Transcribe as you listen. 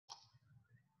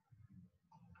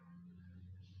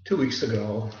2 weeks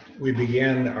ago, we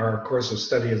began our course of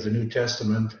study of the New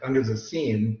Testament under the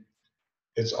theme,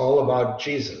 It's All About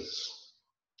Jesus.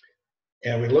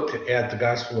 And we looked at the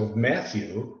Gospel of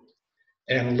Matthew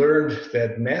and learned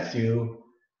that Matthew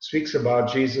speaks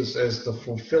about Jesus as the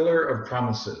fulfiller of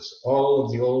promises. All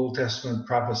of the Old Testament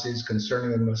prophecies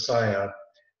concerning the Messiah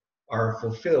are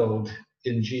fulfilled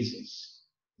in Jesus.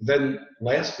 Then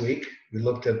last week, we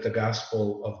looked at the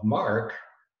Gospel of Mark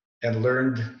and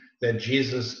learned that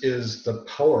Jesus is the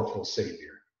powerful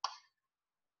Savior.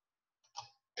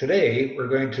 Today, we're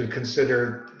going to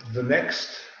consider the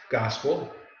next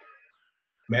Gospel,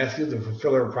 Matthew, the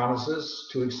fulfiller of promises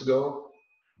 2 weeks ago,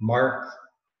 Mark,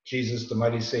 Jesus, the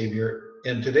mighty Savior,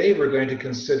 and today we're going to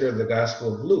consider the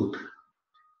Gospel of Luke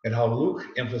and how Luke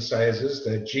emphasizes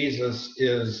that Jesus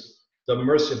is the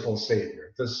merciful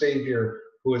Savior, the Savior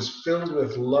who is filled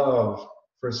with love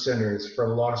for sinners, for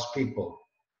lost people,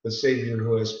 the Savior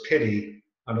who has pity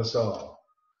on us all.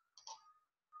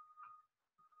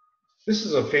 This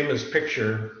is a famous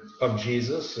picture of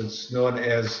Jesus. It's known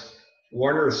as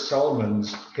Warner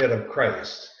Solomon's Head of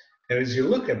Christ. And as you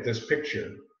look at this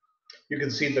picture, you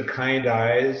can see the kind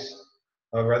eyes,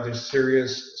 a rather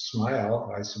serious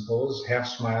smile, I suppose, half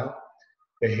smile.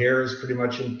 The hair is pretty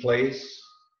much in place.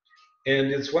 And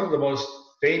it's one of the most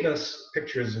famous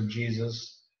pictures of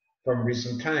Jesus from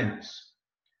recent times.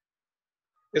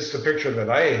 It's the picture that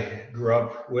I grew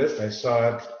up with. I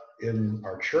saw it in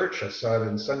our church. I saw it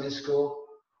in Sunday school.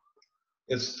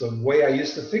 It's the way I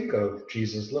used to think of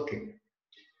Jesus looking.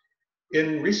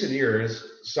 In recent years,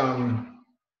 some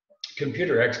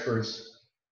computer experts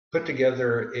put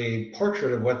together a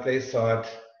portrait of what they thought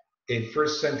a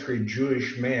first century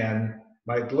Jewish man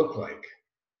might look like.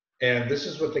 And this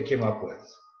is what they came up with.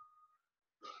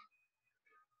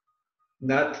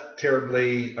 Not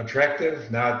terribly attractive,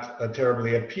 not a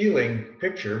terribly appealing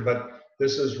picture, but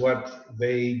this is what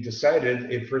they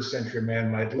decided a first century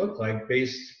man might look like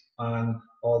based on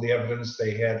all the evidence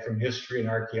they had from history and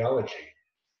archaeology.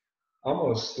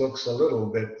 Almost looks a little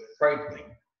bit frightening.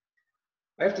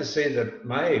 I have to say that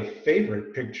my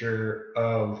favorite picture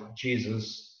of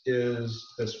Jesus is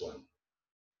this one.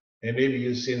 And maybe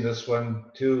you've seen this one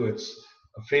too. It's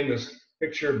a famous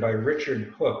picture by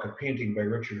Richard Hook, a painting by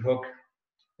Richard Hook.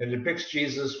 It depicts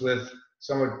Jesus with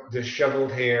somewhat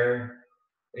disheveled hair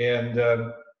and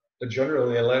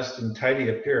generally a less than tidy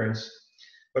appearance.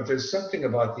 But there's something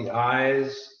about the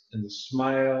eyes and the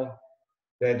smile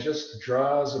that just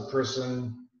draws a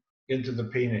person into the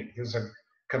painting. There's a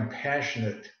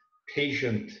compassionate,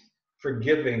 patient,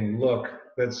 forgiving look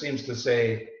that seems to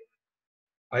say,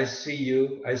 I see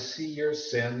you, I see your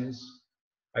sins,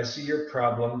 I see your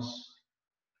problems,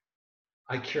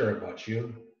 I care about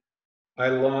you. I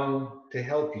long to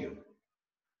help you.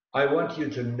 I want you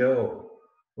to know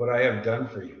what I have done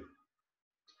for you.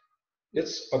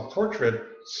 It's a portrait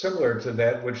similar to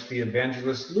that which the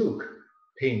evangelist Luke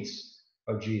paints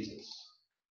of Jesus.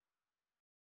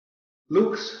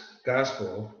 Luke's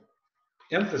gospel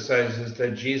emphasizes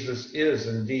that Jesus is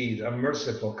indeed a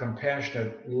merciful,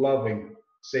 compassionate, loving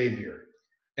Savior.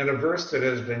 And a verse that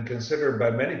has been considered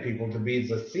by many people to be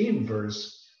the theme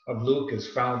verse of Luke is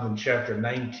found in chapter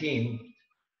 19,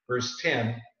 verse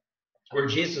 10, where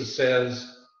Jesus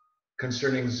says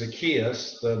concerning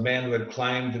Zacchaeus, the man who had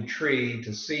climbed a tree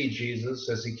to see Jesus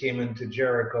as he came into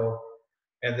Jericho,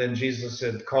 and then Jesus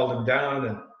had called him down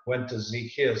and went to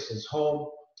Zacchaeus' home.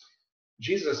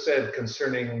 Jesus said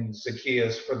concerning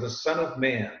Zacchaeus, for the Son of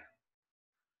Man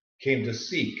came to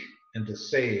seek and to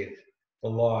save the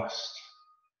lost.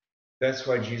 That's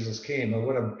why Jesus came. And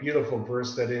what a beautiful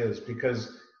verse that is,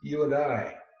 because you and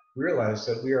I realize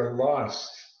that we are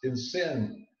lost in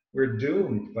sin. We're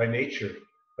doomed by nature,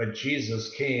 but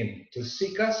Jesus came to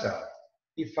seek us out.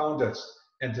 He found us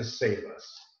and to save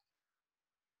us.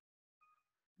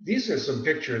 These are some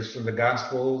pictures from the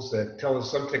Gospels that tell us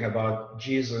something about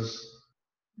Jesus'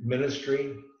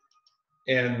 ministry.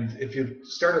 And if you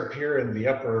start up here in the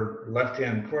upper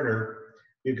left-hand corner,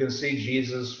 you can see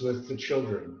Jesus with the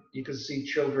children. You can see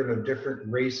children of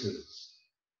different races,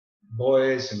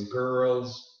 boys and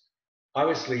girls,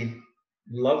 obviously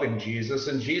loving Jesus,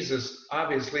 and Jesus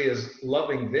obviously is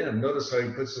loving them. Notice how he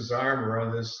puts his arm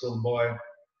around this little boy.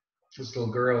 This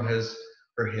little girl has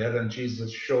her head on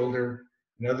Jesus' shoulder,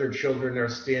 and other children are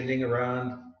standing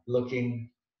around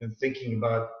looking and thinking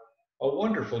about how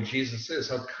wonderful Jesus is,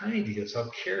 how kind he is, how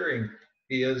caring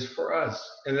he is for us.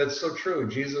 And that's so true.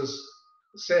 Jesus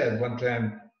said one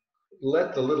time,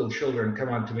 let the little children come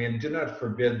unto me and do not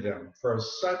forbid them, for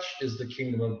such is the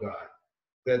kingdom of God.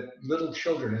 That little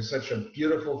children is such a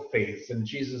beautiful faith. And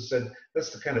Jesus said,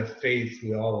 that's the kind of faith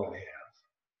we all want to have.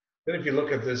 Then if you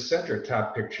look at this center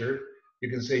top picture, you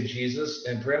can say Jesus,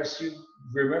 and perhaps you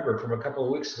remember from a couple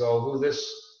of weeks ago who this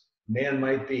man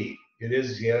might be. It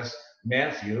is, yes,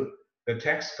 Matthew, the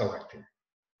tax collector.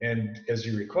 And as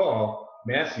you recall,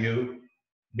 Matthew,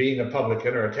 being a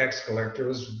publican or a tax collector,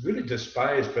 was really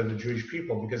despised by the Jewish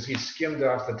people because he skimmed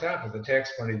off the top of the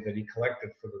tax money that he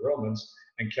collected for the Romans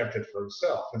and kept it for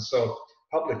himself. And so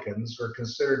publicans were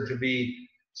considered to be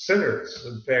sinners.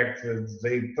 In fact,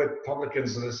 they put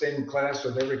publicans in the same class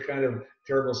with every kind of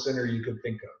terrible sinner you could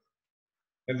think of.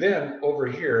 And then over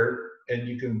here, and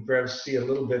you can perhaps see a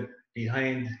little bit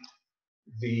behind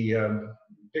the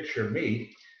picture of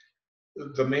me,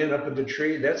 the man up in the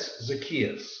tree, that's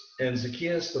Zacchaeus. And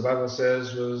Zacchaeus, the Bible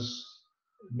says, was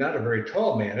not a very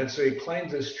tall man. And so he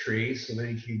climbed this tree so that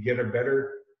he could get a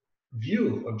better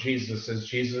view of Jesus as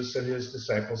Jesus and his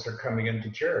disciples are coming into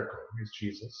Jericho. Here's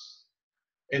Jesus.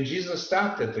 And Jesus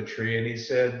stopped at the tree and he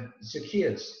said,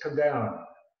 Zacchaeus, come down.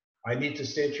 I need to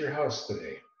stay at your house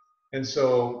today. And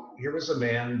so here was a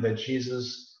man that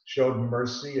Jesus showed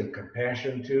mercy and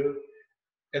compassion to.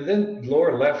 And then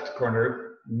lower left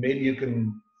corner, maybe you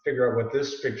can figure out what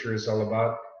this picture is all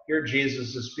about. Here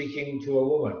Jesus is speaking to a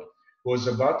woman who was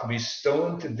about to be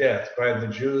stoned to death by the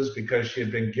Jews because she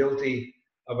had been guilty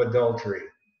of adultery,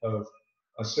 of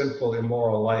a sinful,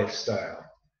 immoral lifestyle.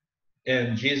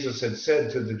 And Jesus had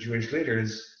said to the Jewish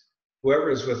leaders, whoever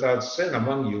is without sin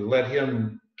among you, let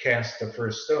him cast the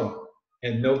first stone.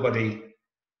 And nobody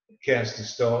cast a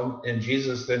stone. And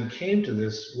Jesus then came to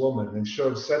this woman and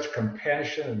showed such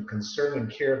compassion and concern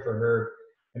and care for her.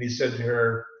 And he said to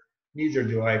her, neither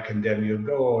do I condemn you.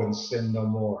 Go and sin no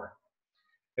more.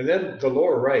 And then the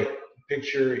lower right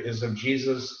picture is of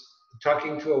Jesus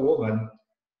talking to a woman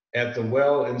at the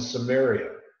well in Samaria.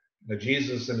 Now,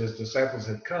 Jesus and his disciples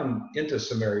had come into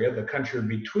Samaria, the country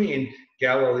between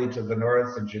Galilee to the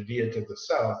north and Judea to the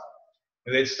south.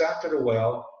 And they'd stopped at a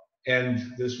well, and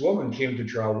this woman came to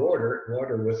draw water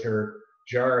with her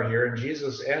jar here. And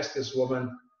Jesus asked this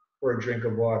woman for a drink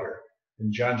of water.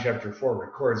 And John chapter 4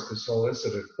 records this whole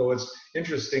incident. But what's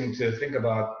interesting to think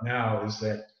about now is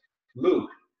that Luke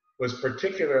was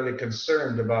particularly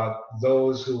concerned about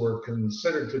those who were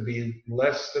considered to be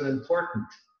less than important.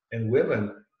 And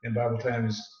women in Bible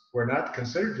times were not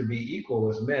considered to be equal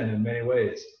with men in many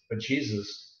ways. But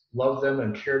Jesus loved them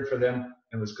and cared for them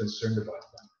and was concerned about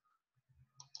them.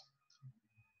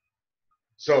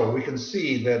 So we can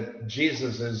see that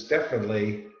Jesus is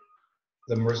definitely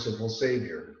the merciful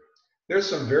Savior. There's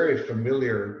some very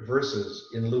familiar verses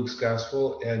in Luke's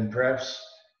gospel, and perhaps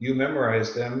you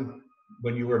memorized them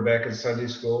when you were back in Sunday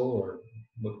school or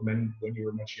when you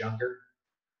were much younger.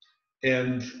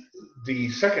 And the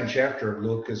second chapter of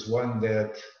Luke is one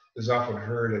that is often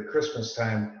heard at Christmas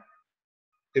time.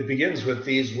 It begins with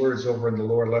these words over in the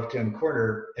lower left-hand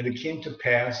corner, and it came to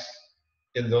pass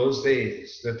in those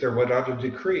days that there went out a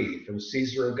decree from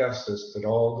Caesar Augustus that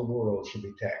all the world should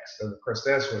be taxed. And of course,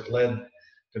 that's what led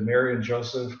to Mary and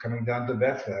Joseph coming down to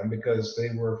Bethlehem, because they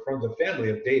were from the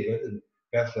family of David, and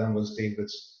Bethlehem was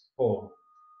David's home.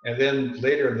 And then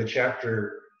later in the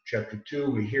chapter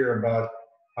 2, we hear about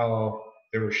how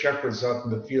there were shepherds out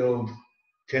in the field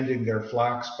tending their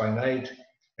flocks by night,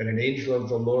 and an angel of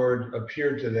the Lord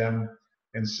appeared to them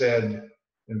and said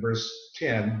in verse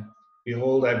 10,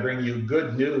 behold, I bring you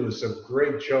good news of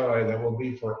great joy that will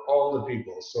be for all the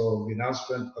people. So the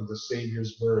announcement of the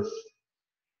Savior's birth.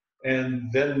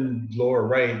 And then lower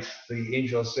right, the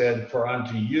angel said, for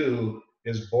unto you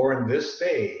is born this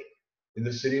day in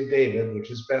the city of David,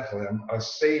 which is Bethlehem, a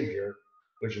Savior,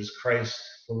 which is Christ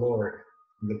the Lord.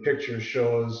 And the picture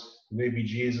shows baby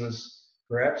Jesus,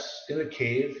 perhaps in a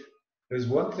cave. There's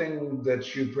one thing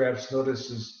that you perhaps notice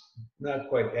is not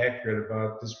quite accurate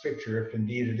about this picture, if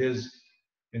indeed it is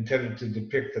intended to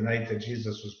depict the night that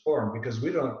Jesus was born, because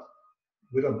we don't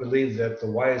believe that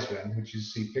the wise men, which you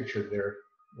see pictured there,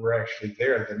 were actually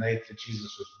there the night that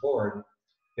Jesus was born.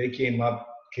 They came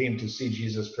to see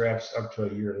Jesus perhaps up to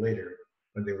a year later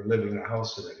when they were living in a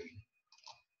house already.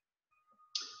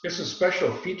 There's some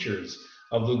special features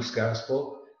of Luke's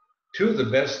gospel. Two of the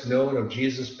best known of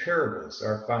Jesus' parables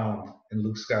are found in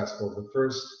Luke's gospel. The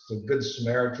first, the Good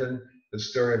Samaritan, the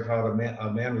story of how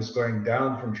a man was going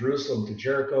down from Jerusalem to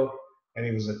Jericho, and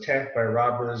he was attacked by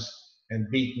robbers and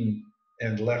beaten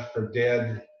and left for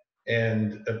dead.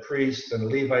 And a priest and a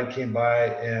Levite came by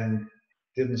and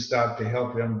didn't stop to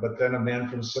help him. But then a man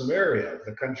from Samaria,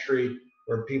 the country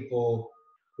where people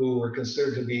who were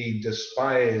considered to be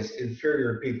despised,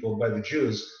 inferior people by the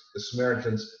Jews, this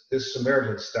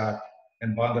Samaritan stopped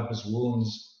and bound up his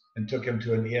wounds and took him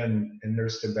to an inn and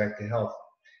nursed him back to health.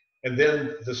 And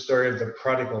then the story of the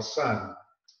prodigal son.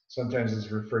 Sometimes it's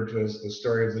referred to as the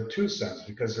story of the two sons,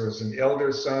 because there was an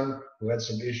elder son who had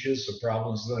some issues, some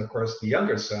problems, and then, of course, the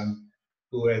younger son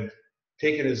who had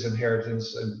taken his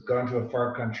inheritance and gone to a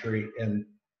far country and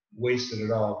wasted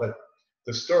it all. But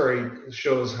the story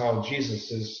shows how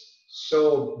Jesus is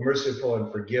so merciful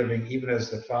and forgiving, even as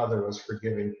the father was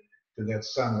forgiving to that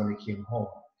son when he came home.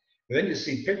 And then you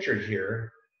see pictured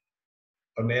here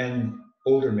a man,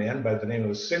 older man by the name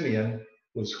of Simeon,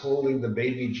 was holding the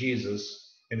baby Jesus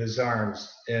in his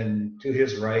arms. And to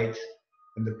his right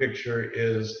in the picture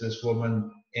is this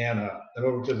woman, Anna. And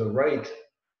over to the right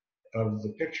of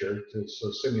the picture,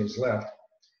 so Simeon's left,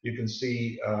 you can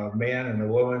see a man and a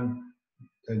woman,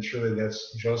 and surely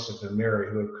that's Joseph and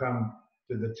Mary, who have come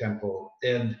to the temple.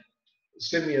 And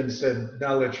Simeon said,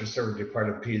 "Now let your servant depart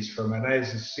in peace, for mine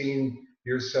eyes have seen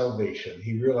your salvation."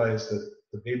 He realized that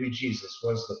the baby Jesus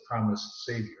was the promised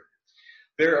Savior.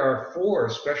 There are 4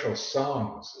 special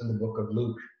songs in the book of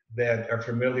Luke that are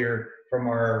familiar from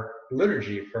our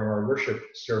liturgy, from our worship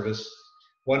service.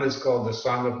 One is called the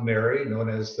Song of Mary, known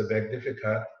as the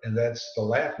Magnificat, and that's the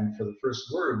Latin for the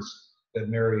first words that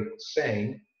Mary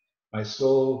sang. My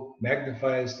soul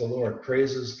magnifies the Lord,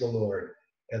 praises the Lord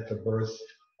at the birth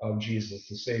of Jesus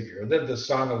the Savior. And then the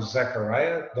Song of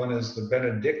Zechariah, known as the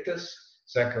Benedictus.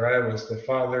 Zechariah was the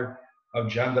father of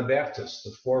John the Baptist,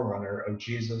 the forerunner of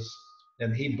Jesus,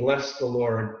 and he blessed the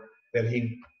Lord that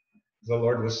the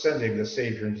Lord was sending the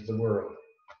Savior into the world.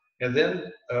 And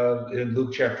then in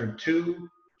Luke chapter 2,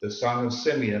 the Song of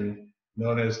Simeon,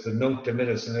 known as the Nunc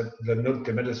Dimittis, and the Nunc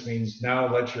Dimittis means,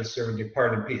 now let your servant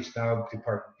depart in peace, now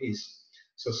depart in peace.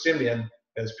 So Simeon,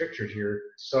 as pictured here,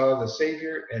 saw the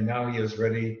Savior, and now he is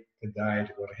ready to die,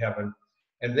 to go to heaven.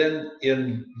 And then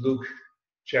in Luke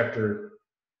chapter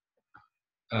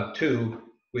 2,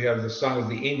 we have the Song of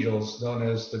the Angels, known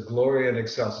as the Gloria in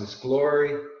Excelsis.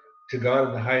 Glory to God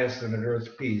in the highest, and on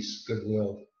earth peace,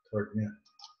 goodwill toward men.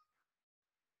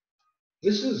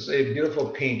 This is a beautiful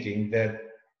painting that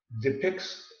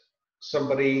depicts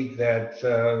somebody that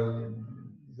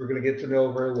we're going to get to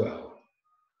know very well.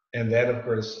 And that, of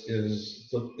course, is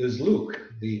Luke,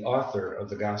 the author of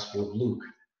the Gospel of Luke.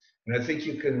 And I think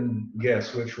you can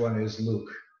guess which one is Luke.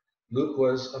 Luke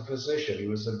was a physician. He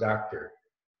was a doctor.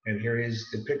 And here he's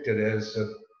depicted as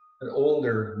an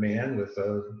older man with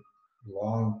a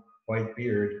long white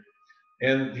beard.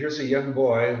 And here's a young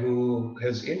boy who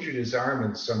has injured his arm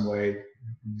in some way.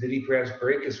 Did he perhaps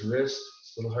break his wrist?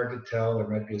 It's a little hard to tell. There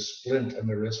might be a splint on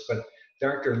the wrist, but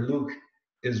Dr. Luke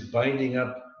is binding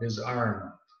up his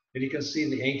arm. And you can see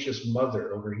the anxious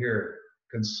mother over here,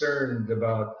 concerned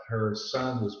about her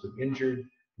son who's been injured,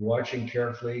 watching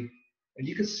carefully. And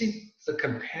you can see the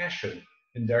compassion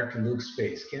in Dr. Luke's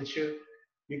face, can't you?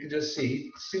 You can just see,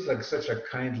 he seems like such a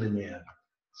kindly man,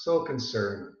 so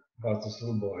concerned about this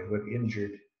little boy who had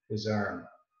injured his arm.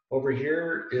 Over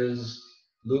here is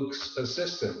Luke's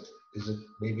assistant. Is it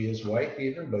maybe his wife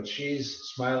even? But she's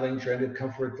smiling, trying to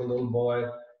comfort the little boy.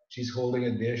 She's holding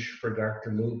a dish for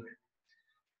Dr. Luke.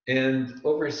 And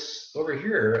over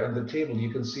here on the table,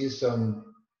 you can see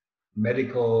some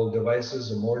medical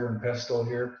devices, a mortar and pestle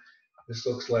here. This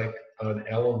looks like an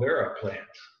aloe vera plant,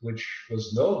 which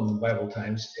was known in Bible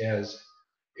times as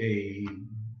a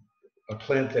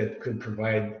plant that could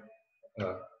provide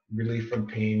relief from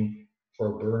pain for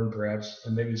a burn, perhaps,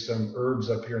 and maybe some herbs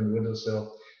up here in the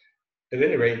windowsill. At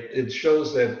any rate, it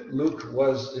shows that Luke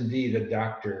was indeed a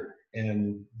doctor,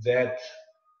 and that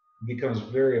becomes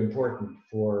very important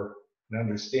for an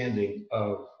understanding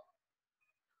of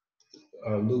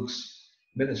Luke's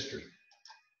ministry.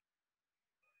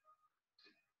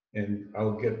 And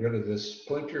I'll get rid of this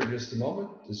pointer in just a moment,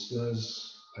 as soon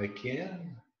as I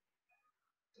can,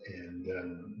 and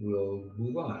we'll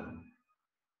move on.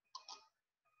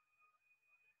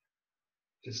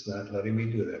 It's not letting me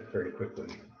do that very quickly.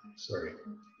 Sorry.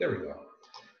 There we go.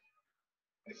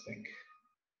 I think.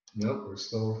 Nope, we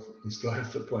still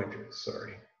have the pointer.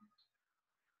 Sorry.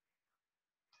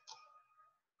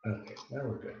 Okay, now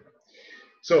we're good.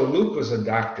 So Luke was a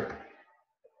doctor,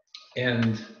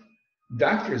 and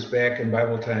doctors back in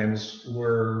Bible times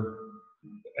were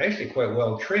actually quite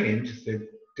well trained. They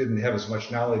didn't have as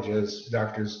much knowledge as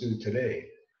doctors do today.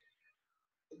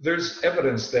 There's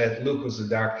evidence that Luke was a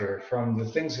doctor from the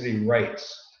things that he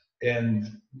writes, and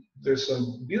there's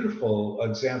some beautiful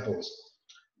examples.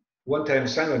 One time,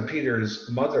 Simon Peter's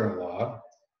mother-in-law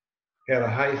had a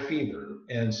high fever,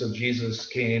 and so Jesus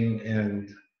came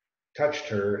and touched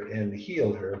her and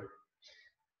healed her.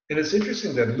 And it's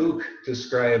interesting that Luke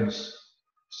describes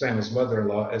Simon's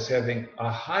mother-in-law as having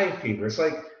a high fever. It's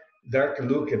like Dr.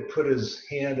 Luke had put his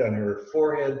hand on her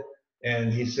forehead,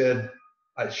 and he said,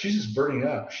 she's just burning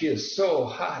up. She is so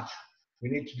hot. We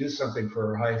need to do something for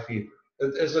her high fever.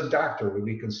 As a doctor, we'd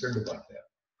be concerned about that.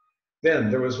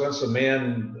 Then there was once a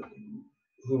man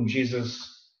whom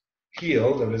Jesus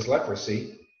healed of his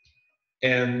leprosy,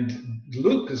 and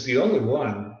Luke is the only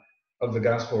one of the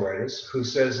gospel writers who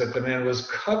says that the man was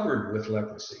covered with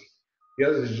leprosy. The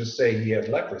others just say he had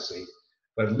leprosy,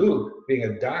 but Luke, being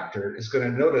a doctor, is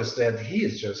going to notice that he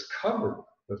is just covered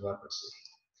with leprosy.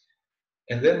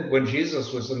 And then when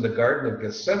Jesus was in the Garden of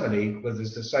Gethsemane with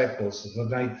his disciples the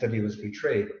night that he was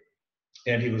betrayed,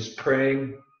 and he was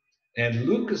praying, and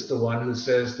Luke is the one who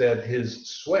says that his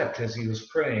sweat as he was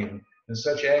praying in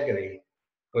such agony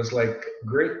was like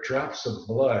great drops of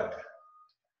blood.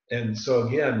 And so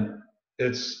again,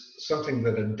 it's something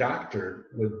that a doctor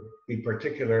would be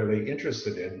particularly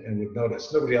interested in and would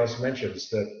notice. Nobody else mentions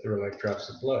that there were like drops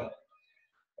of blood.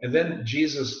 And then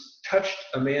Jesus touched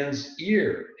a man's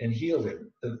ear and healed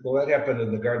him. Well, that happened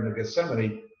in the Garden of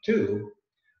Gethsemane too,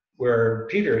 where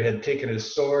Peter had taken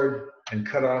his sword and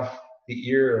cut off the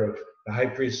ear of the high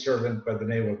priest's servant by the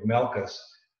name of Malchus,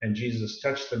 and Jesus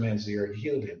touched the man's ear and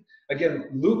healed him. Again,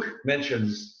 Luke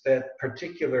mentions that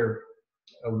particular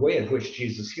way in which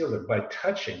Jesus healed him by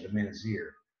touching the man's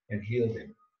ear and healed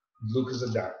him. Luke is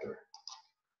a doctor.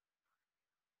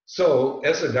 So,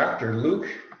 as a doctor, Luke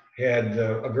had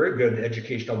a very good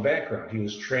educational background. He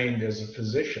was trained as a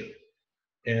physician.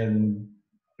 And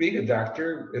being a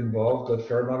doctor involved a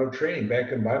fair amount of training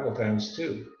back in Bible times,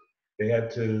 too. They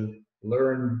had to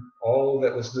learn all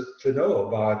that was to know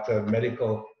about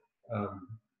medical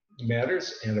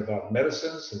matters and about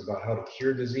medicines and about how to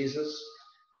cure diseases.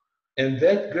 And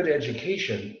that good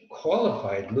education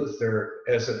qualified Luther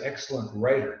as an excellent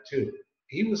writer, too.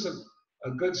 He was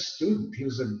a good student. He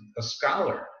was a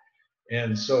scholar.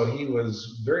 And so he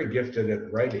was very gifted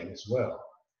at writing as well.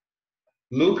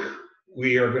 Luke,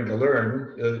 we are going to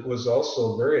learn, was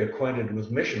also very acquainted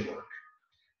with mission work.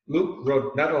 Luke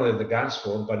wrote not only the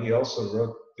gospel, but he also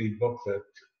wrote the book that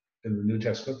in the New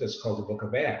Testament that's called the book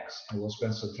of Acts. And we'll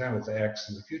spend some time with the Acts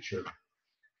in the future.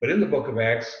 But in the book of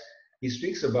Acts, he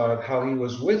speaks about how he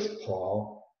was with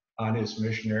Paul on his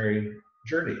missionary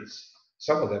journeys,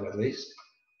 some of them at least.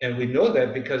 And we know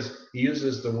that because he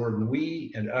uses the word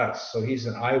we and us. So he's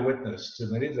an eyewitness to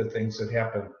many of the things that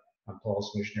happened on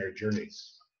Paul's missionary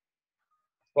journeys.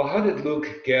 Well, how did Luke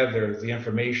gather the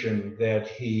information that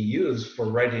he used for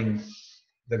writing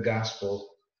the gospel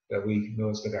that we know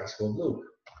as the Gospel of Luke?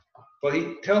 Well,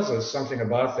 he tells us something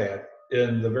about that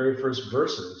in the very first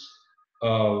verses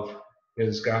of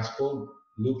his gospel,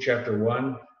 Luke chapter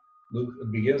 1. Luke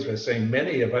begins by saying,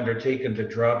 many have undertaken to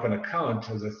draw up an account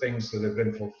of the things that have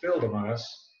been fulfilled among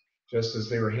us, just as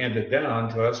they were handed down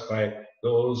to us by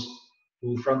those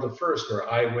who from the first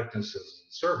were eyewitnesses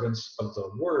and servants of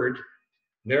the word.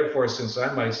 Therefore, since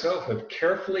I myself have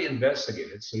carefully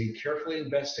investigated, so he carefully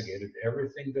investigated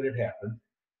everything that had happened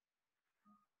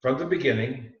from the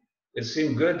beginning, it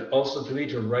seemed good also to me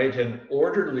to write an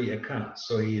orderly account.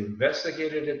 So he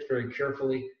investigated it very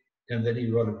carefully, and then he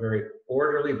wrote a very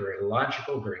orderly, very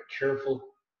logical, very careful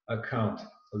account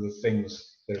of the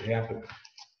things that happened.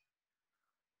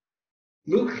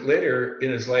 Luke later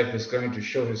in his life is going to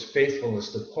show his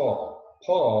faithfulness to Paul.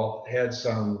 Paul had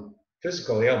some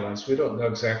physical ailments. We don't know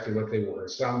exactly what they were.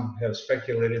 Some have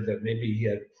speculated that maybe he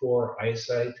had poor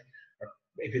eyesight, or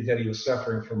maybe that he was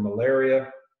suffering from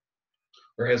malaria,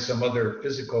 or had some other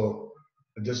physical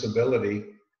disability.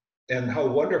 And how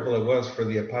wonderful it was for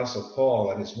the Apostle Paul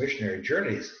on his missionary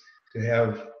journeys to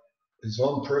have his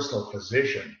own personal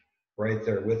physician right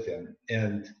there with him.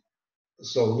 And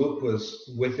so Luke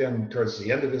was with him towards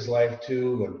the end of his life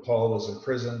too, when Paul was in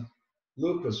prison.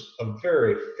 Luke was a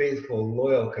very faithful,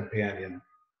 loyal companion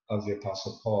of the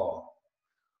Apostle Paul.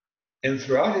 And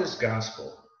throughout his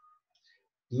gospel,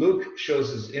 Luke shows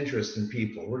his interest in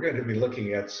people. We're going to be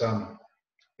looking at some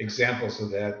examples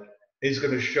of that. He's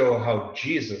going to show how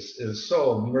Jesus is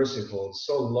so merciful,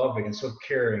 so loving, and so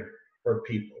caring for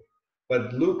people.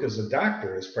 But Luke, as a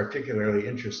doctor, is particularly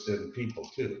interested in people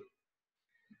too.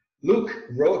 Luke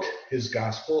wrote his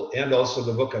gospel and also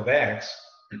the book of Acts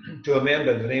to a man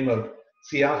by the name of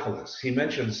Theophilus. He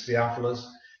mentions Theophilus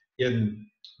in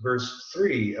verse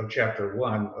 3 of chapter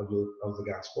 1 of Luke, of the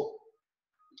gospel.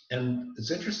 And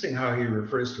it's interesting how he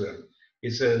refers to him.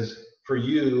 He says, for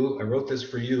you, I wrote this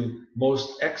for you,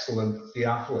 most excellent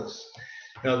Theophilus.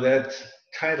 Now that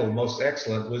title, most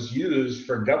excellent, was used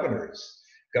for governors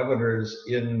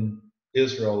in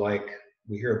Israel, like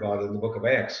we hear about in the book of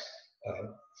Acts.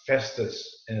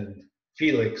 Festus and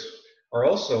Felix are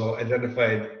also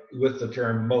identified with the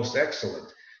term most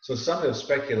excellent. So some have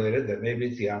speculated that maybe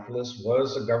Theophilus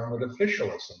was a government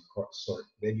official of some sort.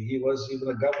 Maybe he was even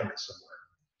a governor somewhere.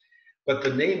 But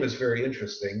the name is very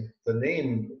interesting. The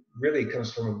name really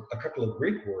comes from a couple of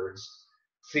Greek words.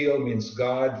 Theo means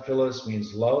God, Philos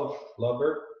means love,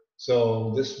 lover.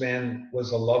 So this man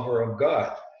was a lover of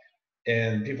God.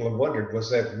 And people have wondered, was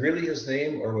that really his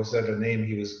name, or was that a name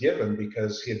he was given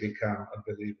because he had become a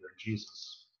believer in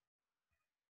Jesus?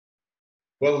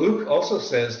 Well, Luke also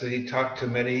says that he talked to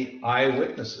many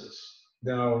eyewitnesses.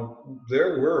 Now,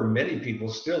 there were many people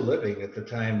still living at the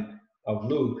time of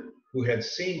Luke who had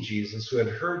seen Jesus, who had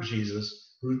heard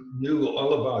Jesus, who knew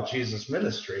all about Jesus'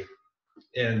 ministry.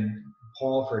 And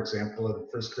Paul, for example, in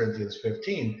 1 Corinthians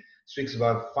 15, speaks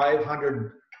about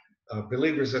 500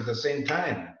 believers at the same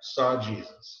time saw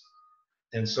Jesus.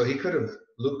 And so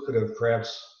Luke could have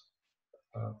perhaps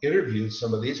interviewed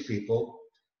some of these people.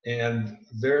 And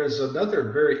there's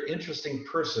another very interesting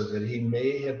person that he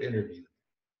may have interviewed,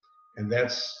 and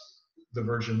that's the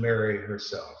Virgin Mary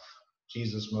herself,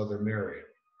 Jesus' mother Mary.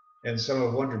 And some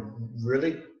have wondered,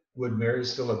 really, would Mary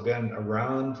still have been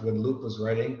around when Luke was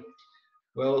writing?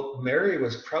 Well, Mary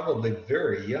was probably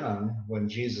very young when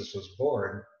Jesus was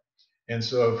born. And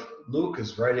so if Luke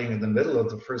is writing in the middle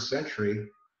of the first century,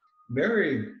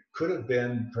 Mary could have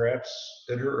been perhaps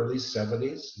in her early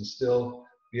 70s and still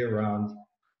be around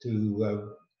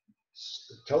to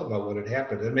tell about what had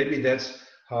happened. And maybe that's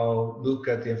how Luke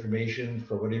got the information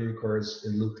for what he records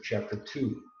in Luke chapter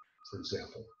 2, for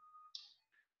example.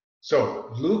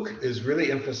 So Luke is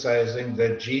really emphasizing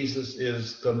that Jesus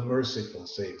is the merciful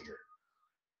Savior.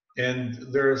 And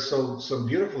there are some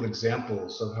beautiful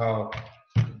examples of how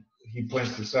he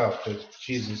points this out, that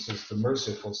Jesus is the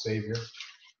merciful Savior.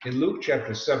 In Luke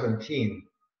chapter 17,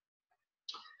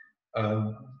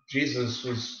 Jesus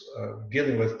was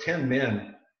dealing with 10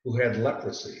 men who had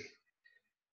leprosy.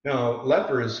 Now,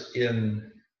 lepers in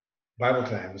Bible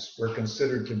times were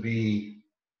considered to be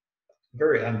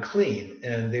very unclean,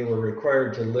 and they were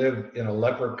required to live in a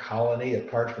leper colony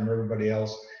apart from everybody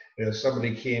else. And if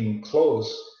somebody came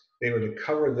close, they were to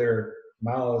cover their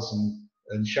mouths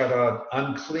and shout out,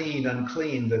 "Unclean,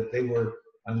 unclean," that they were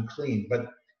unclean.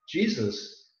 But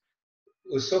Jesus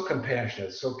was so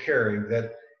compassionate, so caring,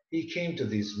 that he came to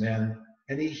these men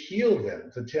and he healed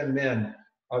them, the 10 men,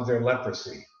 of their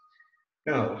leprosy.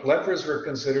 Now, lepers were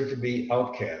considered to be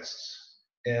outcasts,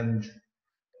 and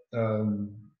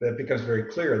that becomes very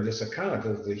clear in this account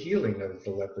of the healing of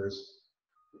the lepers.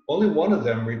 Only one of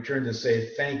them returned to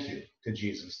say thank you to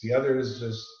Jesus. The others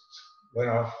just went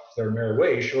off their merry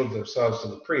way, showed themselves to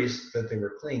the priest that they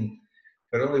were clean,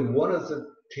 but only one of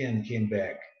the 10 came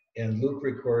back, and Luke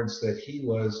records that he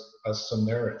was a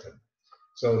Samaritan.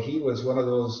 So he was one of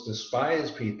those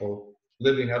despised people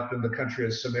living up in the country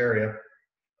of Samaria,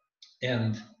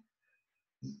 and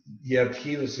yet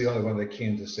he was the only one that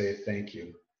came to say thank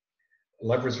you.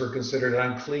 Lepers were considered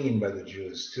unclean by the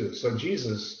Jews too. So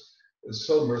Jesus is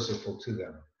so merciful to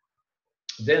them.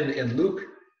 Then in Luke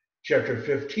chapter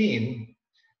 15,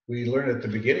 we learn at the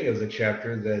beginning of the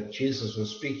chapter that Jesus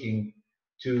was speaking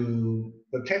to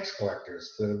the tax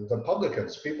collectors, the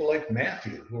publicans, people like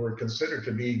Matthew, who were considered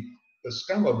to be the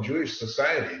scum of Jewish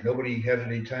society. Nobody had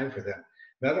any time for them.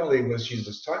 Not only was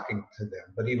Jesus talking to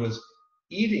them, but he was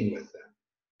eating with them,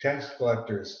 tax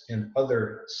collectors and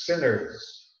other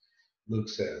sinners, Luke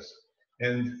says.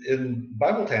 And in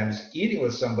Bible times, eating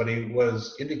with somebody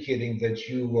was indicating that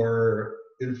you were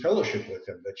in fellowship with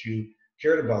them, that you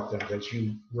cared about them, that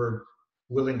you were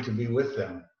willing to be with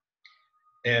them.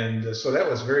 And so that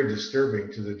was very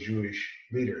disturbing to the Jewish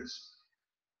leaders.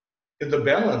 In the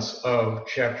balance of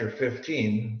chapter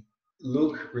 15,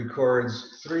 Luke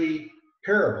records 3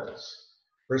 parables.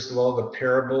 First of all, the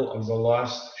parable of the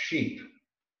lost sheep.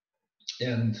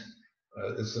 And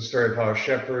it's the story of how a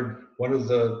shepherd, one of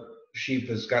the sheep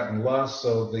has gotten lost,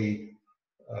 so the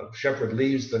shepherd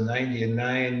leaves the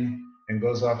 99 and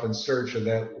goes off in search of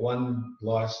that one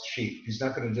lost sheep. He's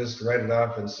not going to just write it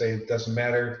off and say, it doesn't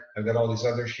matter, I've got all these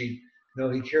other sheep. No,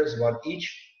 he cares about each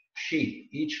sheep,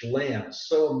 each lamb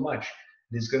so much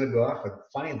that he's going to go off and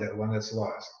find that one that's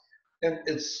lost. And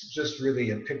it's just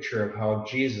really a picture of how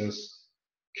Jesus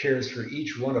cares for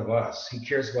each one of us. He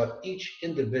cares about each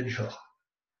individual.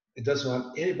 He doesn't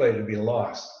want anybody to be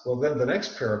lost. Well, then the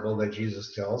next parable that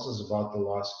Jesus tells is about the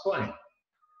lost coin.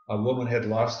 A woman had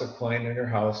lost a coin in her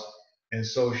house, and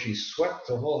so she swept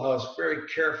the whole house very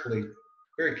carefully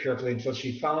until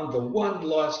she found the one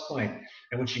lost coin.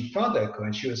 And when she found that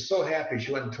coin, she was so happy,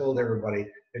 she went and told everybody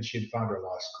that she had found her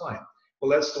lost coin.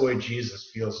 Well, that's the way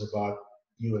Jesus feels about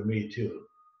you and me too.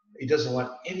 He doesn't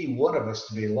want any one of us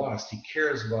to be lost. He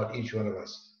cares about each one of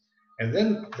us. And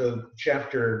then the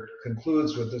chapter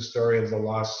concludes with the story of the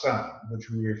lost son,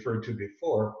 which we referred to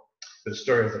before, the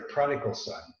story of the prodigal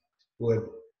son, who had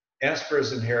asked for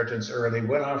his inheritance early,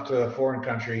 went off to a foreign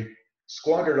country,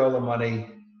 squandered all the money,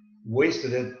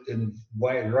 wasted it in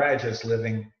riotous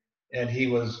living, and he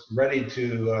was ready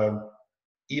to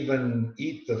even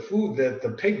eat the food that the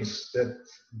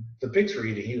pigs were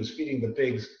eating. He was feeding the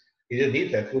pigs. He didn't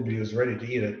eat that food, but he was ready to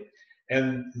eat it.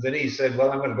 And then he said,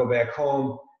 well, I'm going to go back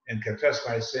home and confess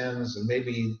my sins, and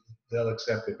maybe they'll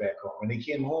accept it back home. And he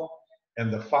came home,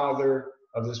 and the father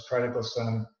of this prodigal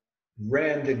son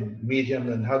ran to meet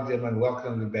him and hugged him and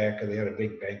welcomed him back, and they had a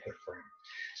big banquet for him.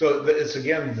 So it's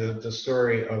again the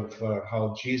story of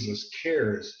how Jesus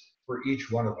cares for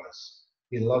each one of us.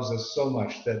 He loves us so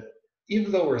much that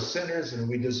even though we're sinners and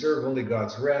we deserve only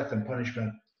God's wrath and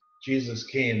punishment, Jesus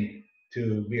came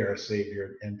to be our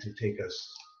Savior and to take us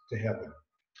to heaven.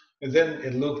 And then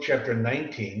in Luke chapter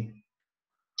 19,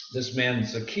 this man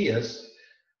Zacchaeus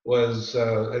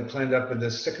had climbed up in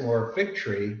this sycamore fig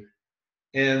tree,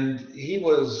 and he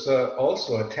was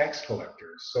also a tax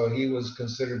collector. So he was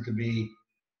considered to be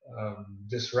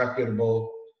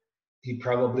disreputable. He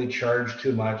probably charged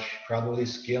too much, probably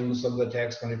skimmed some of the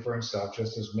tax money for himself,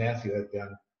 just as Matthew had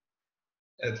done.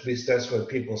 At least that's what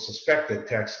people suspected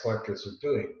tax collectors were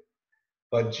doing.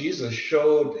 But Jesus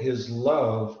showed his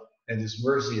love and his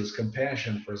mercy, his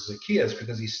compassion for Zacchaeus,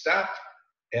 because he stopped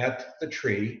at the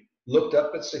tree, looked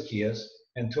up at Zacchaeus,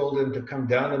 and told him to come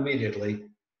down immediately,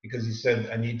 because he said,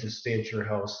 I need to stay at your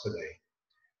house today.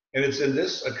 And it's in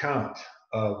this account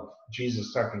of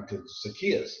Jesus talking to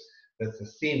Zacchaeus that the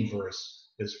theme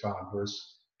verse is found,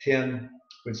 verse 10,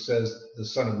 which says, the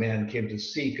Son of Man came to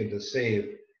seek and to save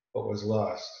what was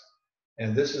lost.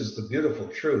 And this is the beautiful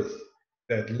truth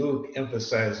that Luke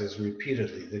emphasizes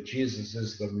repeatedly, that Jesus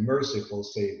is the merciful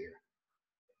Savior.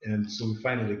 And so we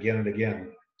find it again and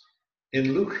again.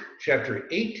 In Luke chapter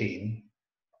 18,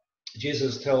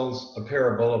 Jesus tells a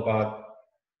parable about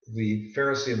the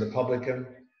Pharisee and the publican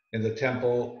in the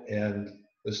temple, and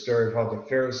the story of how the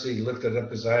Pharisee lifted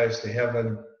up his eyes to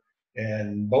heaven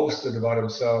and boasted about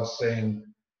himself, saying,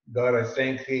 God, I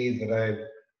thank thee that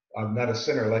I'm not a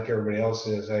sinner like everybody else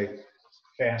is. I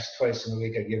fast twice in a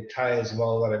week. I give tithes of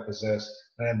all that I possess.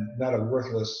 And I'm not a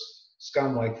worthless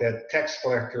scum like that tax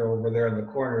collector over there in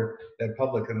the corner, that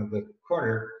publican in the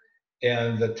corner.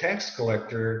 And the tax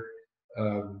collector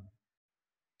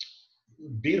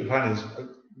beat upon his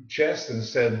chest and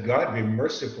said, God, be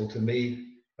merciful to me,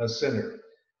 a sinner.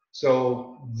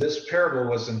 So this parable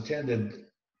was intended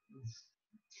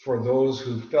for those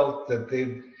who felt that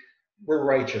they were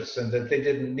righteous and that they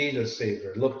didn't need a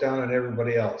savior, looked down on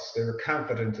everybody else. They were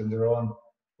confident in their own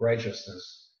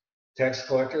righteousness. Tax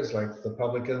collectors, like the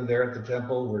publican there at the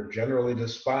temple, were generally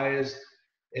despised,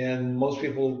 and most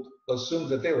people assumed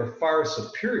that they were far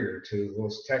superior to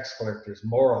those tax collectors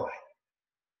morally.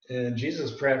 And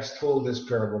Jesus perhaps told this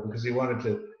parable because he wanted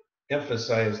to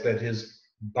emphasize that his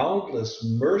boundless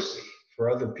mercy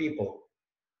for other people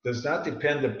does not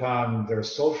depend upon their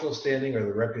social standing or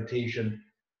their reputation,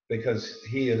 because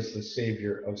he is the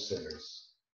Savior of sinners.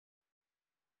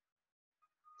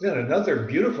 Then another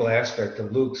beautiful aspect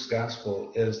of Luke's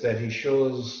gospel is that he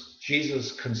shows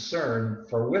Jesus' concern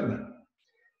for women.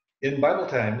 In Bible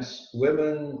times,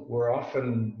 women were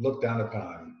often looked down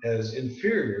upon as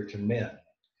inferior to men,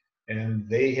 and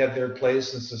they had their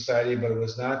place in society, but it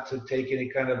was not to take any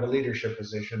kind of a leadership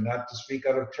position, not to speak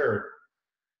out of turn.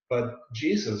 But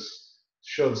Jesus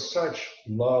showed such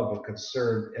love and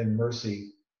concern and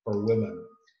mercy for women.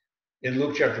 In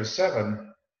Luke chapter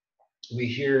 7, we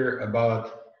hear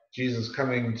about Jesus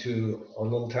coming to a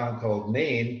little town called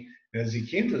Nain. And as he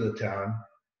came to the town,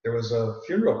 there was a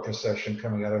funeral procession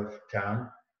coming out of town.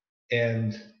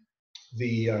 And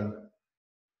the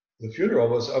funeral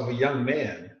was of a young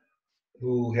man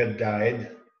who had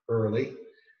died early,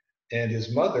 and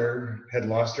his mother had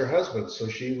lost her husband, so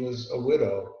she was a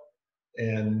widow.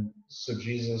 And so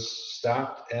Jesus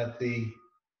stopped at the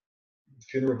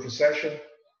funeral procession,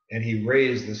 and he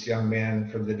raised this young man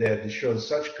from the dead. He showed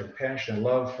such compassion and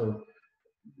love for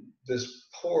this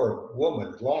poor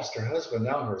woman, lost her husband,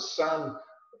 now her son,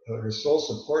 her sole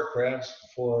support perhaps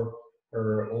for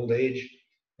her old age.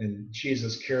 And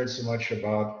Jesus cared so much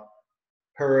about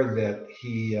her that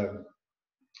he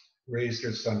raised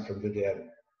her son from the dead.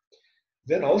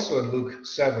 Then also in Luke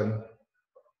 7,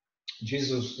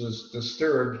 Jesus was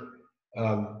disturbed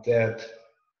that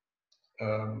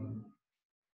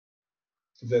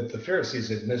the Pharisees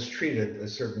had mistreated a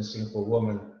certain sinful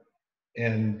woman,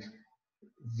 and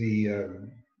they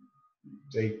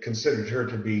considered her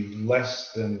to be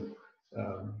less than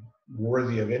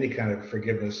worthy of any kind of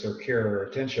forgiveness or care or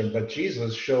attention. But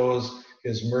Jesus shows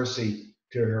his mercy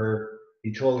to her.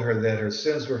 He told her that her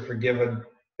sins were forgiven,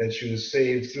 that she was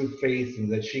saved through faith,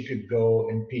 and that she could go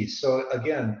in peace. So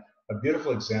again, a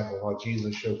beautiful example of how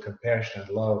Jesus showed compassion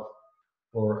and love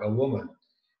for a woman.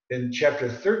 In chapter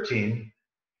 13,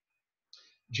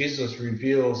 Jesus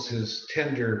reveals his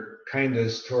tender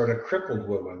kindness toward a crippled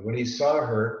woman. When he saw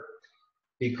her,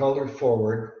 he called her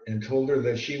forward and told her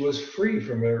that she was free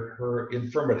from her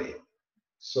infirmity.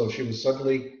 So she was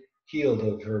suddenly healed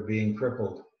of her being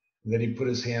crippled. And then he put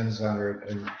his hands on her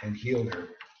and healed her.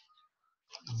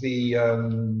 The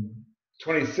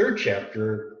 23rd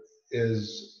chapter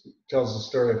tells the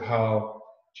story of how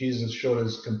Jesus showed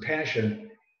his compassion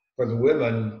for the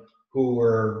women who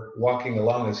were walking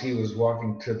along as he was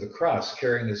walking to the cross,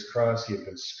 carrying his cross. He had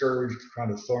been scourged, a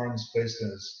crown of thorns placed in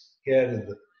his head, and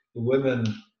the women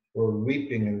were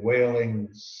weeping and wailing,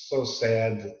 so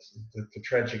sad at the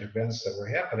tragic events that were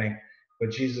happening.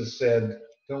 But Jesus said,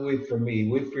 "Don't weep for me,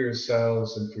 weep for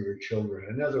yourselves and for your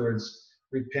children." In other words,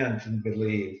 repent and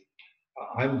believe.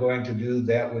 I'm going to do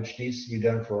that which needs to be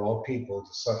done for all people,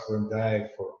 to suffer and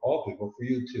die for all people, for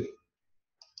you too.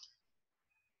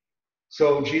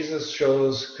 So Jesus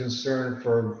shows concern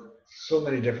for so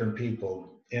many different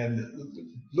people. And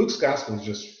Luke's gospel is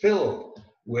just filled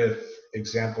with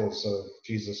examples of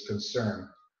Jesus' concern.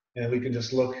 And we can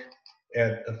just look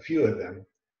at a few of them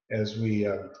as we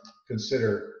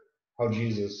consider how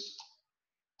Jesus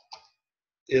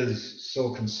is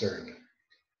so concerned.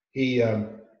 He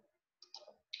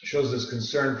shows his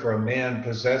concern for a man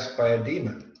possessed by a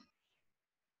demon.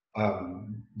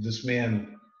 This man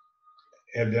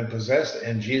had been possessed,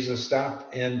 and Jesus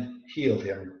stopped and healed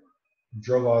him,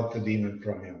 drove out the demon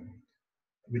from him.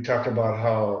 We talked about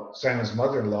how Simon's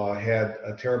mother-in-law had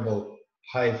a terrible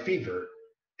high fever,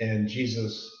 and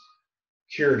Jesus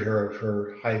cured her of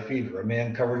her high fever. A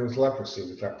man covered with leprosy,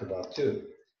 we talked about too.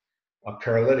 A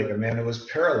paralytic, a man who was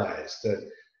paralyzed,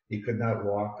 that he could not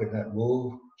walk, could not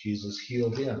move. Jesus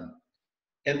healed him.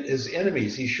 And his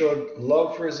enemies, he showed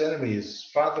love for his enemies.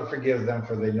 Father, forgive them,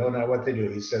 for they know not what they do,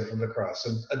 he said from the cross.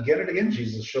 And again,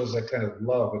 Jesus shows that kind of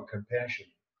love and compassion.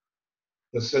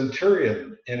 The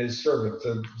centurion and his servant,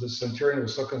 the centurion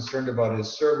was so concerned about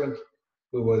his servant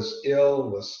who was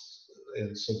ill,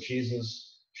 and so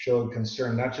Jesus showed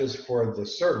concern not just for the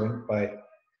servant by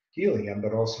healing him,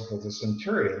 but also for the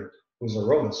centurion, who was a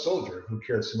Roman soldier who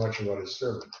cared so much about his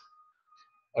servant.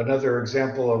 Another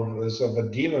example was of a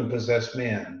demon-possessed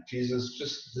man. Jesus,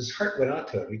 just his heart went out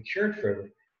to him. He cared for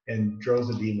him and drove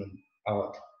the demon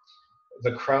out.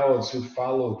 The crowds who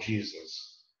followed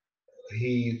Jesus,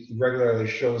 he regularly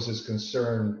shows his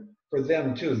concern for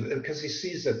them too, because he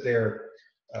sees that they're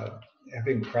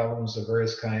having problems of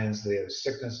various kinds. They have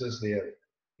sicknesses, they have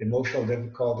emotional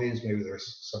difficulties, maybe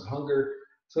there's some hunger.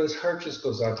 So his heart just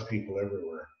goes out to people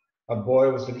everywhere. A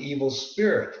boy with an evil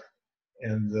spirit,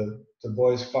 and the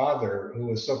boy's father, who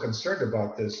was so concerned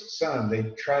about this son, they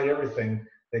tried everything.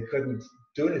 They couldn't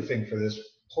do anything for this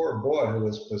poor boy who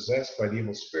was possessed by the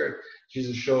evil spirit.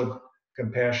 Jesus showed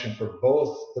compassion for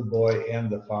both the boy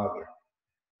and the father.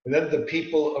 And then the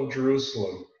people of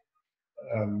Jerusalem.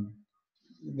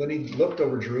 When he looked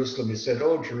over Jerusalem, he said,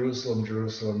 "Oh, Jerusalem,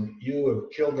 Jerusalem, you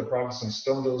have killed the prophets and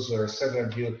stoned those who are sent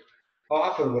unto you. How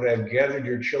often would I have gathered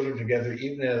your children together,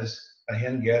 even as a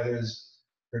hen gathers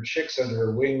her chicks under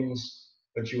her wings,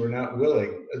 but you were not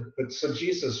willing." But so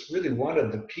Jesus really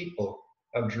wanted the people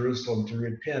of Jerusalem to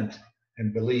repent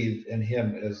and believe in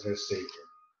him as their Savior.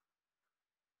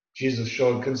 Jesus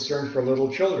showed concern for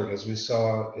little children, as we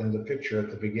saw in the picture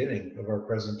at the beginning of our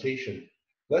presentation.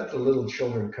 "Let the little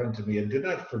children come to me, and do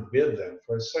not forbid them,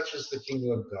 for such is the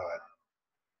kingdom of God."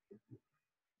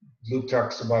 Luke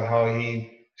talks about how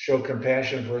he showed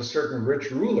compassion for a certain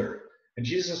rich ruler, and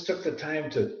Jesus took the time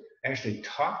to actually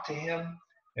talk to him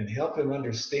and help him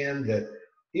understand that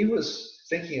he was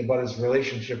thinking about his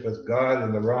relationship with God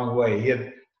in the wrong way. He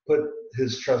had put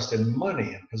his trust in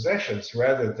money and possessions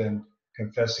rather than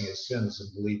confessing his sins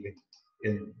and believing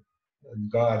in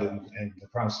God and the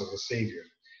promise of a Savior.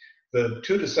 The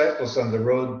two disciples on the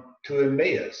road to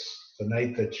Emmaus, the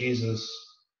night that Jesus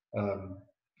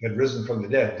had risen from the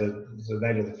dead, the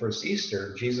night of the first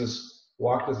Easter, Jesus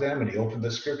walked with them and he opened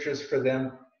the scriptures for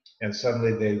them, and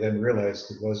suddenly they then realized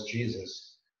it was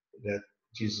Jesus, that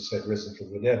Jesus had risen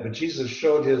from the dead. But Jesus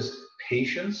showed his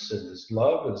patience and his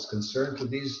love and his concern to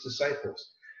these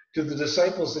disciples. To the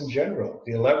disciples in general,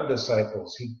 the 11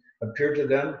 disciples, he appeared to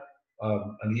them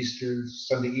on Easter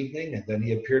Sunday evening, and then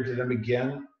he appeared to them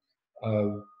again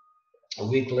a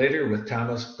week later with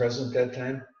Thomas present that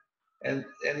time. And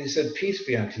he said, peace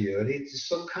be unto you. And he's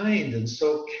so kind and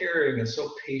so caring and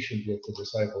so patient with the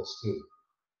disciples too.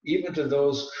 Even to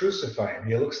those crucifying.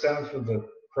 He looks down from the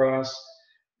cross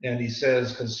and he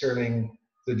says concerning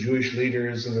the Jewish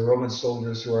leaders and the Roman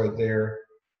soldiers who are there,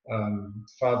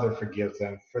 Father, forgive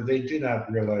them, for they do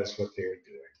not realize what they are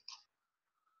doing.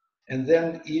 And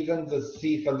then even the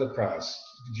thief on the cross,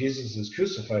 Jesus is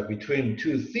crucified between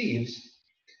two thieves,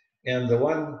 and the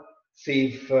one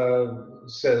thief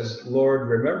says, Lord,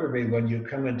 remember me when you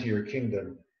come into your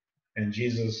kingdom. And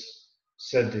Jesus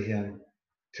said to him,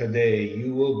 today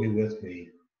you will be with me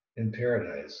in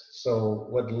paradise. So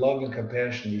what love and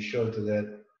compassion he showed to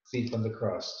that thief on the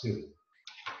cross too.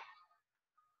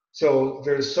 So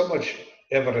there's so much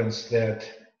evidence that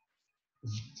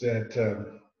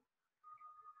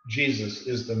Jesus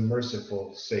is the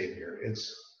merciful Savior.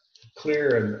 It's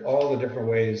clear in all the different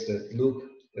ways that Luke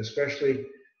especially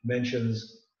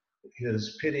mentions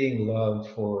his pitying love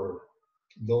for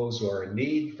those who are in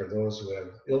need, for those who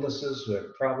have illnesses, who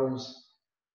have problems,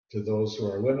 to those who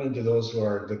are women, to those who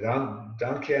are the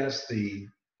downcast, the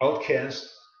outcast,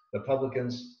 the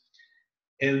publicans.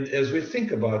 And as we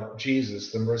think about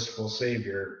Jesus, the merciful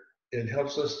Savior, it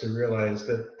helps us to realize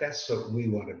that that's what we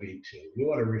want to be too. We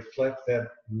want to reflect that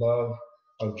love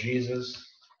of Jesus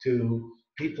to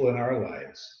people in our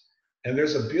lives. And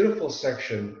there's a beautiful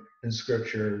section in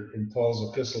Scripture in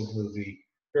Paul's epistle to the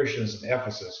Christians in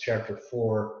Ephesus, chapter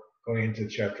 4, going into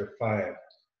chapter 5.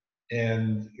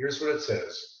 And here's what it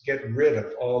says: get rid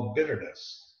of all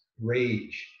bitterness,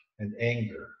 rage, and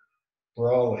anger,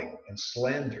 brawling, and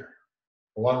slander,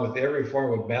 along with every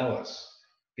form of malice.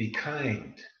 Be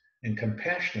kind and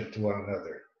compassionate to one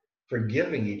another,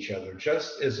 forgiving each other,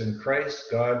 just as in Christ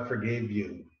God forgave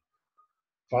you.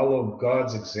 Follow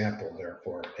God's example,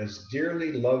 therefore, as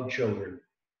dearly loved children,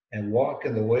 and walk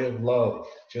in the way of love,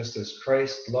 just as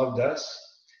Christ loved us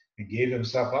and gave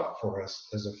himself up for us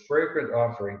as a fragrant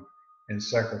offering and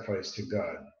sacrifice to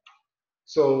God.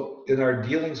 So in our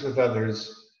dealings with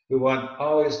others, we want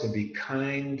always to be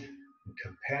kind and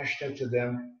compassionate to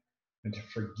them and to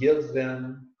forgive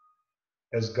them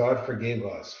as God forgave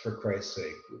us for Christ's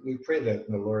sake. We pray that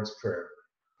in the Lord's Prayer.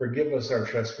 Forgive us our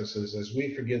trespasses as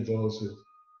we forgive those who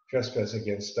trespass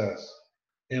against us.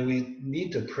 And we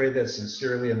need to pray that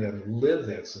sincerely and then live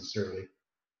that sincerely.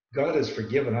 God has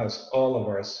forgiven us all of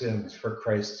our sins for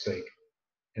Christ's sake.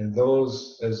 And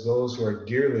those who are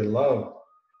dearly loved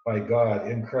by God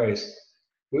in Christ,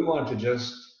 we want to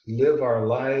just live our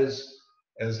lives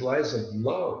as lives of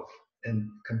love and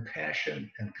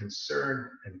compassion and concern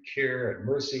and care and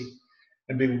mercy,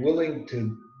 and be willing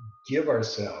to give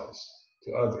ourselves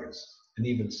to others and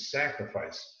even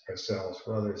sacrifice ourselves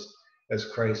for others as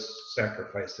Christ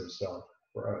sacrificed himself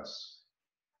for us.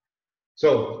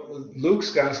 So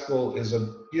Luke's gospel is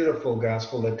a beautiful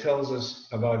gospel that tells us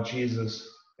about Jesus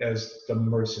as the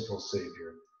merciful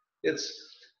Savior.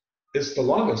 It's the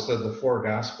longest of the four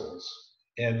gospels,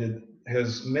 and it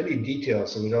has many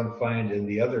details that we don't find in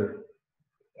the other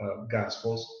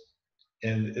gospels,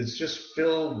 and it's just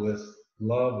filled with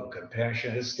love and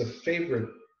compassion. It's the favorite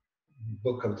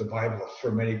book of the Bible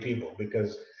for many people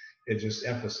because it just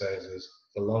emphasizes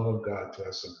the love of God to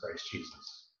us in Christ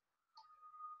Jesus.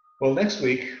 Well, next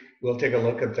week we'll take a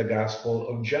look at the Gospel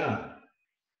of John,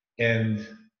 and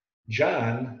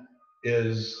John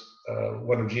is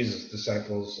one of Jesus'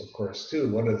 disciples, of course, too.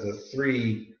 One of the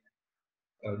three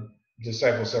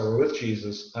disciples that were with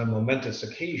Jesus on momentous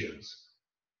occasions.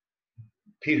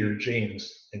 Peter,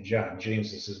 James, and John.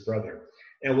 James is his brother.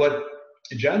 And what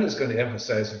John is going to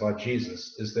emphasize about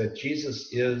Jesus is that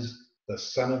Jesus is the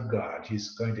Son of God.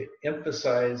 He's going to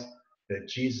emphasize that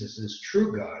Jesus is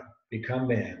true God, become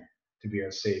man, to be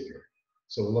our Savior.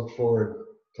 So we'll look forward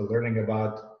to learning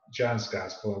about John's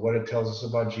Gospel and what it tells us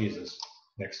about Jesus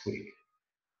next week.